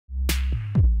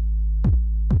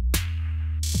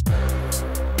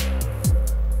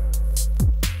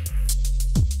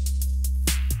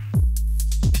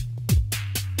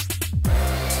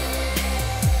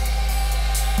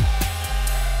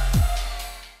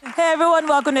Hi, everyone.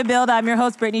 Welcome to Build. I'm your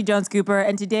host, Brittany Jones-Cooper,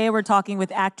 and today we're talking with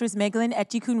actress Megalyn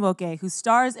Echikunwoke, who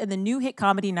stars in the new hit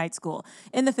comedy Night School.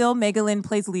 In the film, Megalyn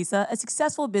plays Lisa, a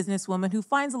successful businesswoman who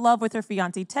finds love with her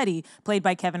fiancé, Teddy, played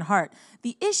by Kevin Hart.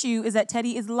 The issue is that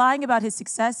Teddy is lying about his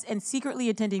success and secretly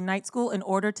attending night school in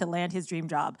order to land his dream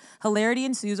job. Hilarity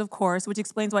ensues, of course, which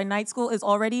explains why Night School is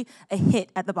already a hit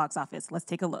at the box office. Let's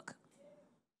take a look.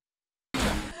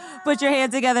 Put your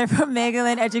hands together for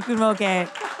Megalyn Echikunwoke.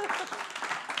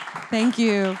 Thank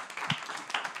you.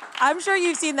 I'm sure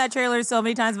you've seen that trailer so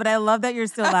many times, but I love that you're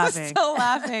still laughing. I'm still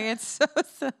laughing. It's so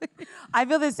silly. I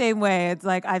feel the same way. It's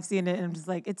like I've seen it and I'm just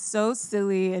like, it's so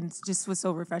silly and it just was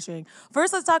so refreshing.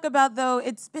 First, let's talk about, though,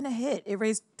 it's been a hit. It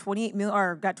raised got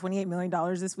 $28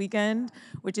 million this weekend,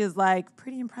 which is like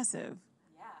pretty impressive.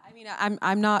 Yeah, I mean,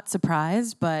 I'm not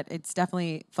surprised, but it's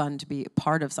definitely fun to be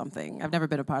part of something. I've never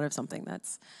been a part of something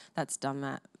that's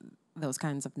done those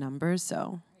kinds of numbers,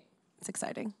 so it's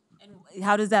exciting. And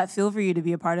how does that feel for you to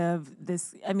be a part of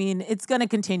this? I mean, it's going to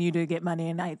continue to get money,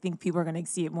 and I think people are going to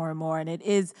see it more and more. And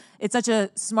it's such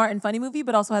a smart and funny movie,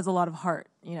 but also has a lot of heart,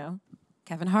 you know?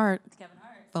 Kevin Hart.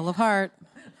 Full of heart.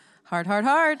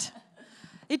 Heart.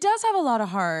 It does have a lot of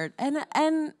heart.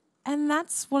 And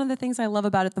that's one of the things I love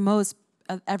about it the most.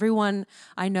 Everyone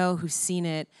I know who's seen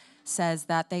it says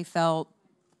that they felt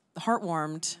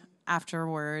heartwarmed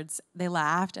afterwards. They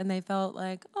laughed, and they felt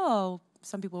like, oh,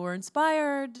 some people were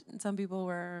inspired, and some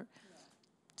people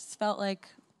just felt like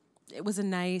it was a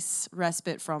nice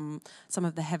respite from some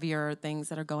of the heavier things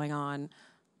that are going on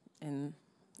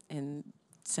in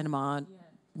cinema,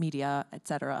 media,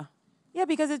 etc. Yeah,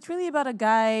 because it's really about a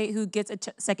guy who gets a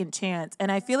second chance.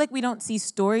 And I feel like we don't see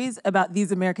stories about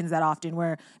these Americans that often,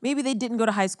 where maybe they didn't go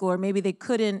to high school, or maybe they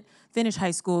couldn't finish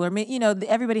high school, or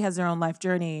everybody has their own life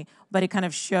journey, but it kind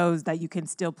of shows that you can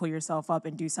still pull yourself up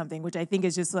and do something, which I think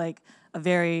is just like a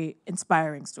very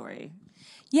inspiring story.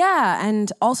 Yeah,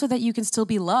 and also that you can still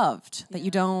be loved, that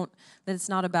it's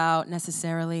not about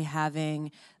necessarily having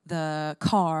the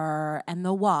car and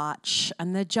the watch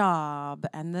and the job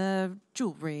and the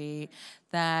jewelry,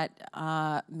 that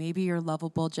maybe you're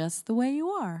lovable just the way you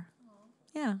are.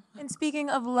 Yeah. And speaking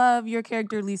of love, your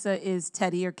character Lisa is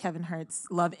Teddy, or Kevin Hart's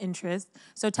love interest.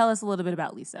 So tell us a little bit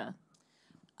about Lisa.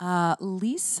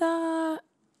 Lisa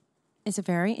is a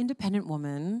very independent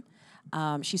woman.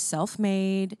 She's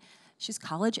self-made. She's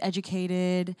college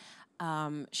educated.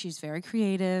 She's very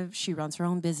creative. She runs her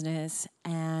own business,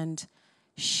 and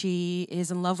she is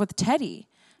in love with Teddy.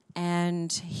 And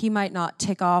he might not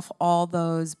tick off all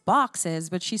those boxes,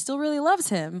 but she still really loves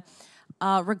him,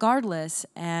 regardless.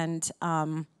 And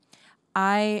one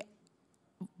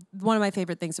of my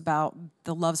favorite things about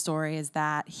the love story is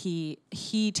that he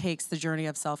takes the journey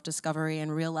of self-discovery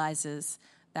and realizes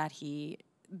that she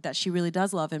really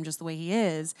does love him just the way he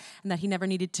is, and that he never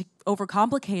needed to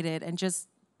overcomplicate it, and just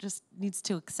needs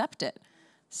to accept it.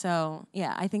 So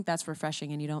yeah, I think that's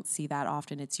refreshing, and you don't see that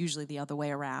often. It's usually the other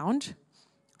way around.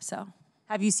 So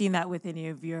have you seen that with any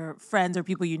of your friends or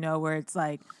people you know, where it's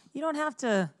like, you don't have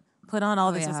to put on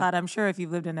all this facade? I'm sure if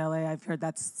you've lived in LA, I've heard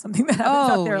that's something that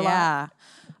happens out there a lot.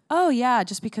 Oh yeah,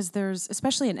 just because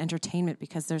especially in entertainment,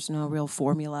 because there's no real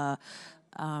formula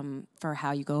for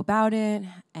how you go about it,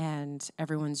 and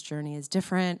everyone's journey is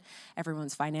different.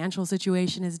 Everyone's financial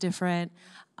situation is different,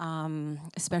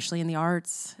 especially in the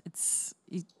arts. It's,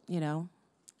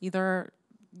 either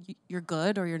you're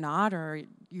good or you're not, or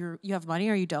you have money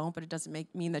or you don't, but it doesn't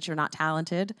mean that you're not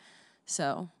talented.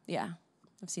 So yeah,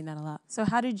 I've seen that a lot. So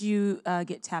how did you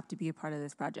get tapped to be a part of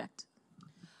this project?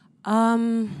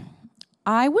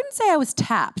 I wouldn't say I was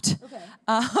tapped. Okay.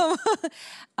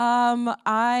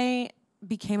 I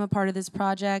became a part of this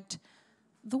project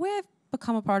the way I've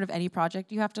become a part of any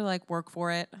project. You have to work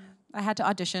for it. I had to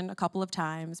audition a couple of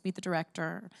times, meet the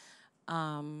director,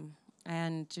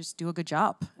 and just do a good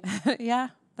job. Yeah,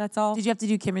 that's all. Did you have to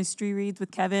do chemistry reads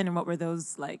with Kevin, and what were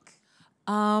those like?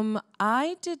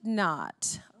 I did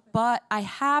not, but I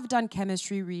have done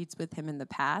chemistry reads with him in the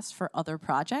past for other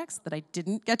projects that I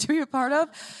didn't get to be a part of.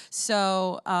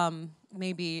 So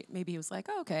maybe he was like,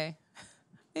 oh, okay,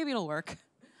 maybe it'll work.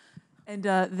 And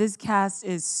this cast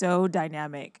is so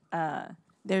dynamic.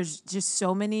 There's just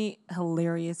so many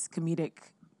hilarious comedic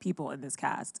people in this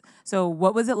cast. So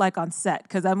what was it like on set?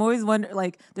 Because I'm always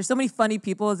wondering, there's so many funny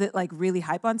people. Is it really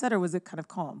hype on set, or was it kind of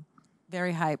calm?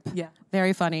 Very hype. Yeah.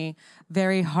 Very funny.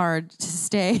 Very hard to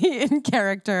stay in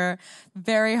character.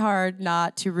 Very hard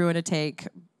not to ruin a take,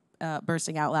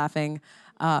 bursting out laughing.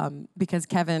 Because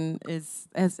Kevin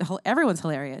everyone's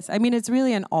hilarious. I mean, it's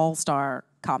really an all-star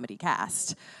comedy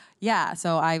cast. Yeah,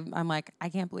 so I'm like, I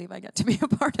can't believe I get to be a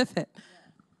part of it.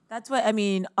 That's what,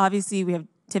 obviously we have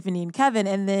Tiffany and Kevin.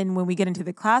 And then when we get into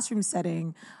the classroom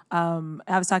setting, I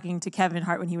was talking to Kevin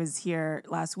Hart when he was here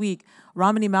last week.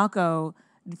 Ramani Malco,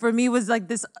 for me, was like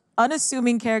this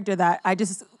unassuming character that I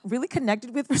just really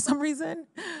connected with for some reason.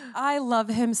 I love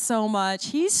him so much.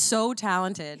 He's so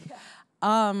talented.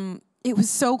 It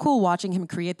was so cool watching him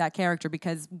create that character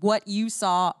because what you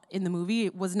saw in the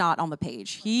movie was not on the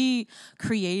page. He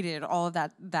created all of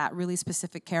that really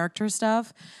specific character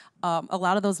stuff. A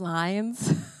lot of those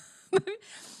lines,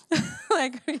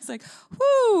 like he's like,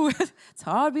 "Whoo, it's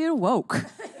hard being woke."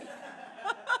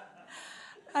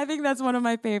 I think that's one of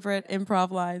my favorite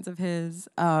improv lines of his.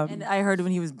 And I heard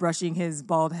when he was brushing his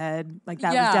bald head, like that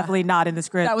was definitely not in the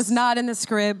script. That was not in the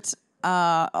script.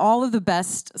 All of the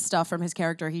best stuff from his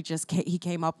character he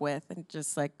came up with and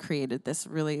just like created this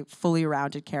really fully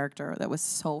rounded character that was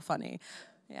so funny.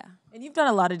 Yeah. And you've done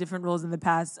a lot of different roles in the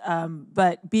past,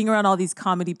 but being around all these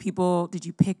comedy people, did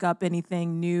you pick up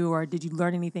anything new or did you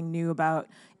learn anything new about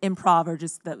improv or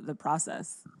just the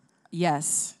process?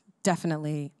 Yes,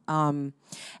 definitely. And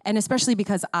especially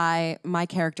because my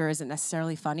character isn't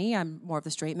necessarily funny. I'm more of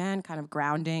the straight man, kind of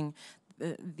grounding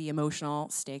the emotional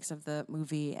stakes of the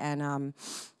movie. And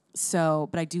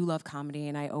but I do love comedy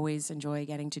and I always enjoy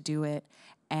getting to do it.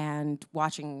 And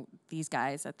watching these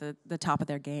guys at the top of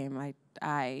their game,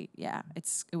 it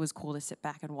was cool to sit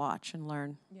back and watch and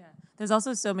learn. Yeah. There's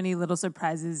also so many little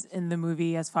surprises in the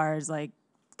movie as far as like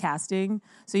casting.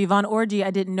 So Yvonne Orji, I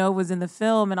didn't know was in the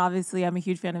film, and obviously I'm a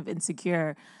huge fan of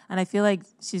Insecure, and I feel like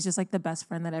she's just like the best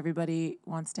friend that everybody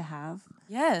wants to have.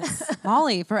 Yes,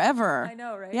 Molly, forever. I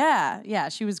know, right? Yeah,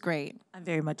 she was great. I'm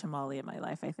very much a Molly in my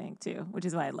life, I think, too, which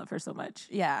is why I love her so much.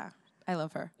 Yeah, I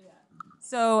love her. Yeah.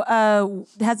 So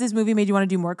has this movie made you want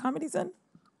to do more comedies then?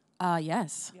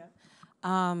 Yes. Yeah.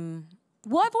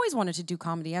 Well, I've always wanted to do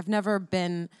comedy. I've never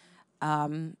been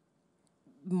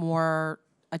more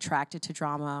attracted to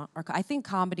drama. I think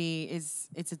comedy is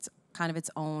its kind of its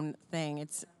own thing.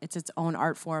 It's its own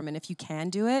art form, and if you can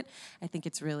do it, I think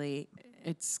it's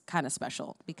kind of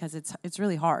special because it's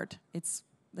really hard. It's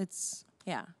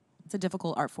a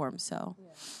difficult art form. So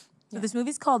this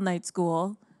movie's called Night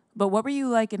School, but what were you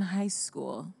like in high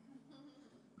school?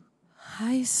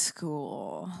 High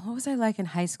school. What was I like in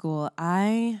high school? If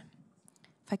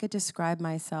I could describe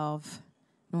myself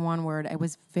in one word, I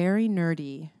was very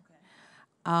nerdy.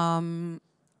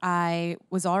 I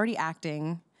was already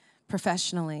acting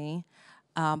professionally,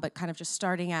 but kind of just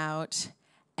starting out,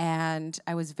 and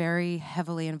I was very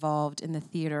heavily involved in the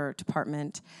theater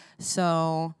department.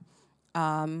 So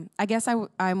I guess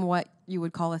I'm what you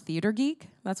would call a theater geek.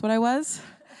 That's what I was.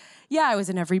 Yeah, I was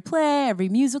in every play, every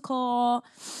musical.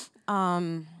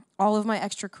 All of my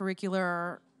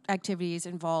extracurricular activities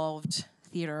involved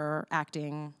theater,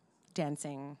 acting,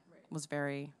 dancing. It was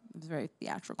very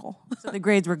theatrical. So the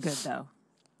grades were good, though.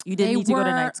 You didn't need to go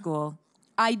to night school.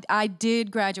 I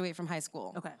did graduate from high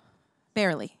school. Okay.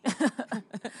 Barely.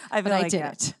 I did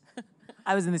it.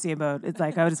 I was in the same boat. It's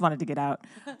like I just wanted to get out.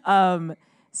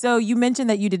 So you mentioned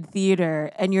that you did theater,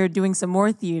 and you're doing some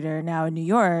more theater now in New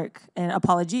York, and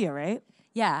Apologia, right?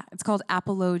 Yeah, it's called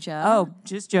Apologia. Oh,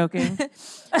 just joking.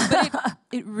 But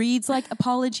it reads like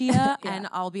Apologia, and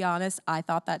I'll be honest, I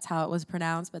thought that's how it was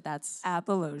pronounced, but that's...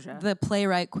 Apologia. The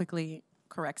playwright quickly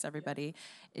corrects everybody.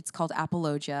 It's called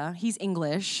Apologia. He's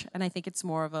English, and I think it's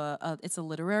more of it's a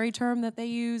literary term that they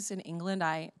use in England.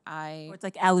 Or it's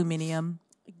like aluminium.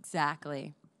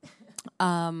 Exactly.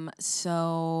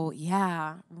 So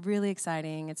yeah, really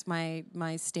exciting. It's my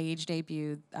stage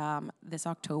debut this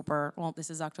October. Well, this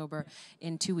is October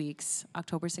in 2 weeks,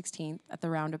 October 16th at the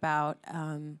Roundabout.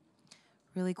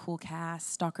 Really cool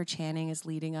cast. Stalker Channing is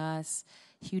leading us.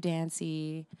 Hugh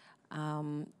Dancy,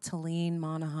 Talene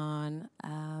Monahan,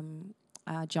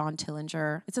 John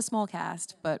Tillinger. It's a small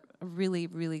cast, but a really,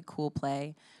 really cool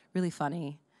play. Really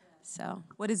funny. So,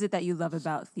 what is it that you love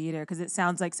about theater? Because it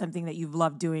sounds like something that you've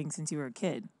loved doing since you were a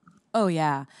kid. Oh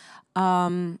yeah,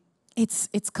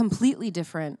 it's completely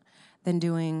different than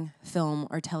doing film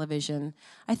or television.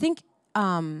 I think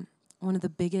one of the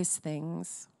biggest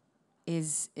things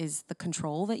is the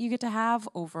control that you get to have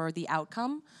over the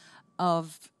outcome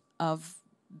of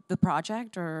the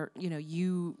project, or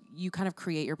you kind of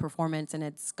create your performance, and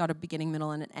it's got a beginning,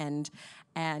 middle, and an end,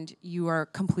 and you are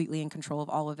completely in control of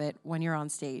all of it when you're on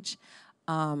stage.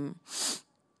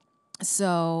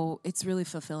 So it's really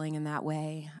fulfilling in that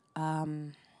way,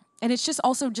 and it's just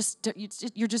also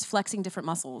you're just flexing different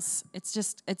muscles.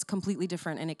 It's completely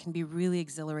different, and it can be really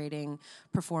exhilarating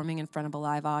performing in front of a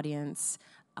live audience,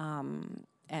 I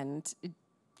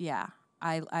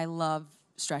love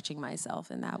stretching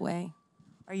myself in that way.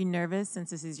 Are you nervous since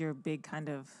this is your big kind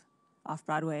of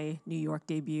off-Broadway New York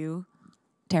debut?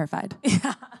 terrified.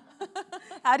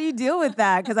 How do you deal with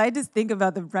that? Because I just think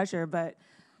about the pressure, but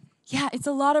Yeah, it's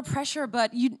a lot of pressure,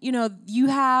 but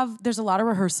there's a lot of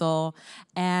rehearsal,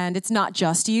 and it's not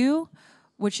just you,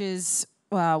 which is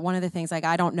one of the things. Like,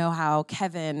 I don't know how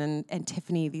Kevin and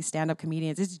Tiffany, these stand-up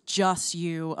comedians, it's just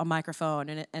you, a microphone,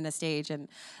 and a stage, and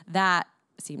that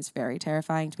seems very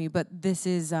terrifying to me. But this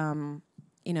is,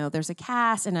 there's a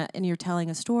cast, and you're telling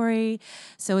a story,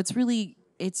 so it's really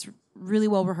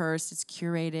well rehearsed, it's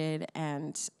curated,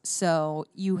 and so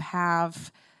you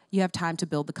have time to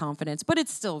build the confidence, but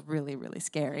it's still really, really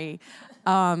scary.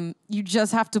 You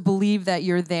just have to believe that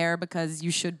you're there because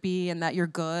you should be, and that you're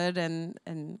good,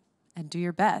 and do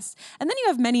your best. And then you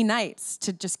have many nights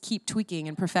to just keep tweaking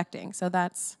and perfecting. So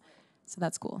that's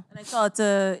cool. And I saw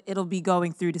it'll be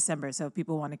going through December, so if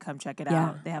people want to come check it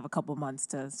out, they have a couple months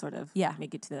to sort of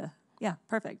make it to the. Yeah,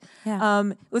 perfect.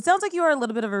 Yeah. It sounds like you are a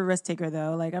little bit of a risk taker,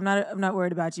 though. Like, I'm not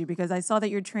worried about you because I saw that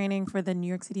you're training for the New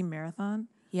York City Marathon.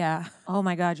 Yeah. Oh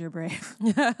my God, you're brave.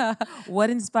 What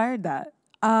inspired that?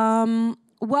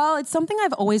 Well, it's something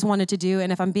I've always wanted to do,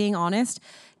 and if I'm being honest,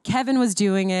 Kevin was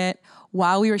doing it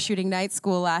while we were shooting Night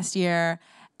School last year,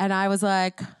 and I was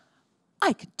like,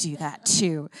 I could do that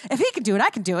too. If he could do it, I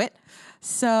can do it.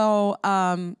 So,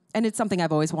 and it's something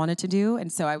I've always wanted to do, and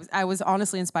so I was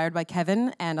honestly inspired by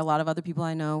Kevin and a lot of other people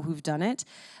I know who've done it.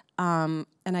 And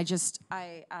I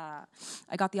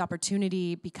got the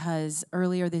opportunity because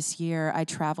earlier this year I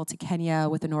traveled to Kenya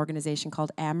with an organization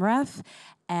called AMREF,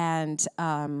 and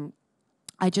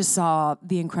I just saw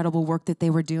the incredible work that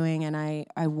they were doing, and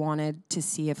I wanted to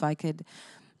see if I could.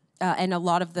 And a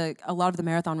lot of the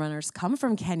marathon runners come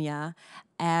from Kenya,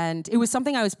 and it was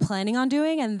something I was planning on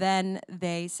doing. And then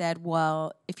they said,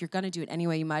 "Well, if you're going to do it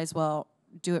anyway, you might as well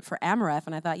do it for AMREF."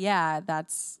 And I thought, yeah,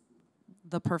 that's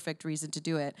the perfect reason to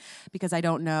do it, because I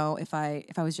don't know if I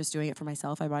was just doing it for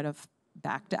myself, I might have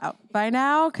backed out by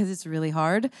now because it's really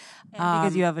hard. And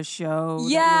because you have a show that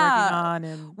you're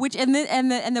working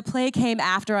on, and the play came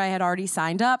after I had already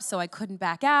signed up, so I couldn't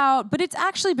back out. But it's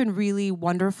actually been really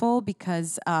wonderful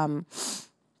because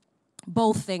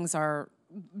both things are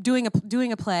doing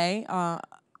a play.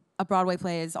 A Broadway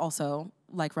play is also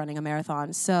like running a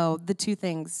marathon, so the two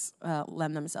things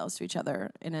lend themselves to each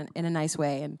other in a nice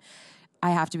way. And I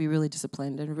have to be really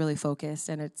disciplined and really focused,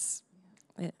 and it's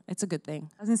a good thing.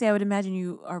 I was gonna say, I would imagine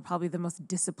you are probably the most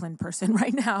disciplined person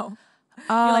right now.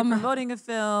 You're like promoting a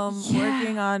film,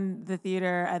 working on the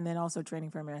theater, and then also training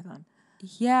for a marathon.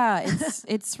 Yeah,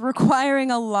 it's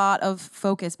requiring a lot of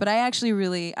focus, but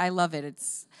I love it.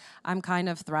 I'm kind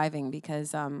of thriving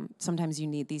because sometimes you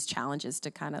need these challenges to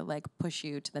kind of like push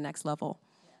you to the next level.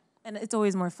 And it's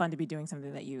always more fun to be doing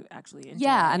something that you actually enjoy.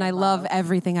 Yeah, and I love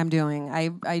everything I'm doing.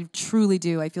 I truly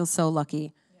do. I feel so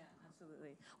lucky. Yeah, absolutely.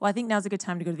 Well, I think now's a good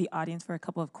time to go to the audience for a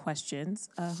couple of questions.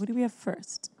 Who do we have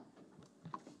first?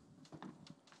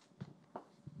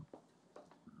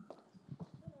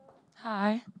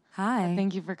 Hi. Hi.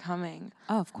 Thank you for coming.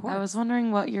 Oh, of course. I was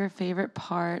wondering what your favorite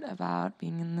part about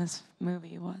being in this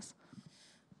movie was.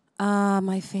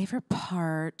 My favorite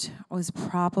part was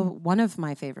one of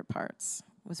my favorite parts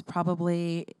was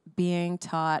probably being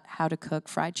taught how to cook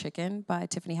fried chicken by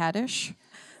Tiffany Haddish.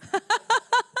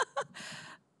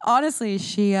 Honestly,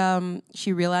 she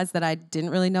realized that I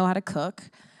didn't really know how to cook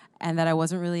and that I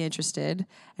wasn't really interested.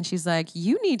 And she's like,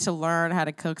 you need to learn how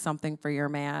to cook something for your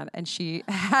man. And she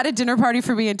had a dinner party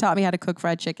for me and taught me how to cook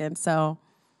fried chicken. So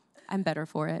I'm better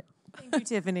for it. Thank you,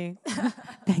 Tiffany.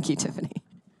 Thank you, Tiffany.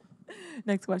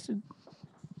 Next question.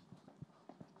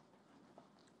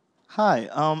 Hi,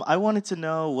 I wanted to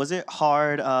know, was it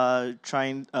hard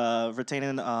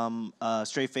retaining a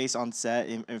straight face on set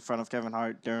in front of Kevin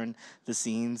Hart during the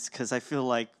scenes? Because I feel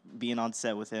like being on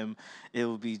set with him, it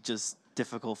would be just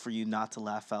difficult for you not to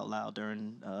laugh out loud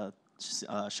during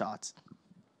shots.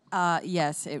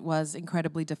 Yes, it was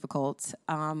incredibly difficult.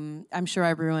 I'm sure I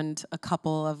ruined a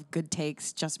couple of good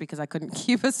takes just because I couldn't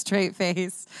keep a straight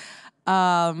face.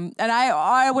 And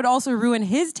I would also ruin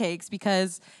his takes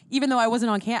because even though I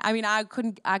wasn't on camera, I mean, I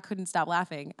couldn't stop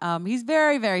laughing. He's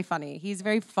very, very funny. He's a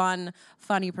very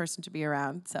funny person to be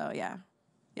around. So yeah.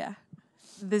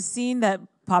 The scene that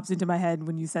pops into my head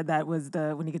when you said that was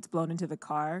when he gets blown into the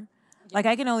car. Yeah. Like,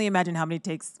 I can only imagine how many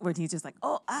takes where he's just like,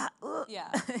 Yeah.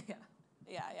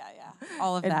 Yeah.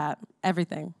 All of that,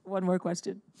 everything. One more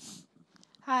question.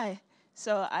 Hi.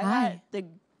 So I had the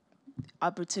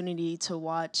opportunity to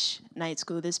watch Night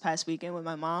School this past weekend with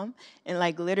my mom, and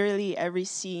like literally every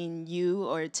scene you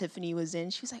or Tiffany was in,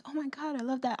 she was like, oh my God, I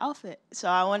love that outfit. So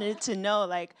I wanted to know,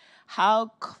 like, how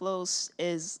close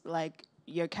is like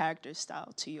your character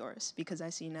style to yours? Because I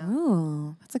see now.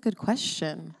 Ooh, that's a good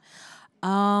question.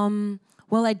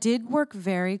 Well, I did work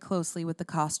very closely with the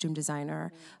costume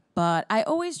designer, but I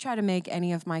always try to make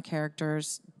any of my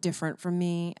characters different from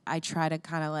me. I try to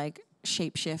kind of like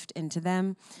shapeshift into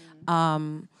them.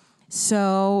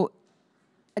 So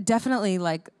definitely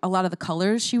like a lot of the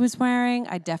colors she was wearing,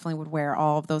 I definitely would wear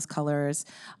all of those colors.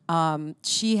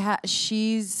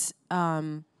 She's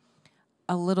a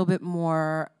little bit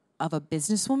more of a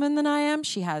businesswoman than I am.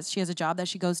 She has a job that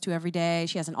she goes to every day.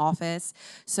 She has an office.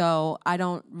 So I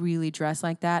don't really dress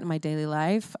like that in my daily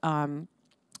life. I'm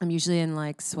usually in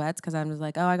like sweats because I'm just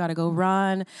like, oh, I gotta go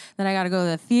run. Then I gotta go to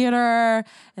the theater.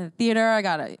 In the theater, I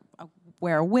gotta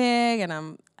wear a wig, and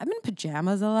I'm in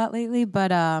pajamas a lot lately.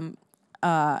 But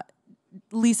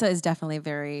Lisa is definitely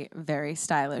very, very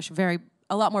stylish,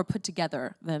 a lot more put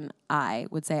together than I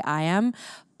would say I am.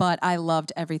 But I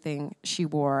loved everything she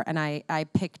wore, and I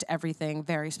picked everything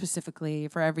very specifically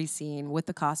for every scene with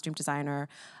the costume designer.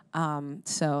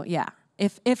 So yeah,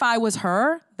 if I was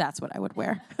her, that's what I would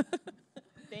wear.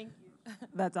 Thank you.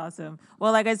 That's awesome.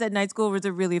 Well, like I said, night school was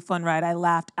a really fun ride. I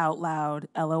laughed out loud,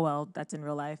 LOL, that's in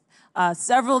real life,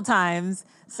 several times.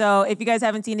 So if you guys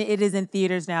haven't seen it, it is in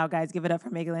theaters now, guys. Give it up for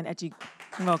Megalyn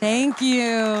Echikunwoke. Thank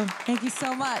you. Thank you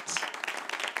so much.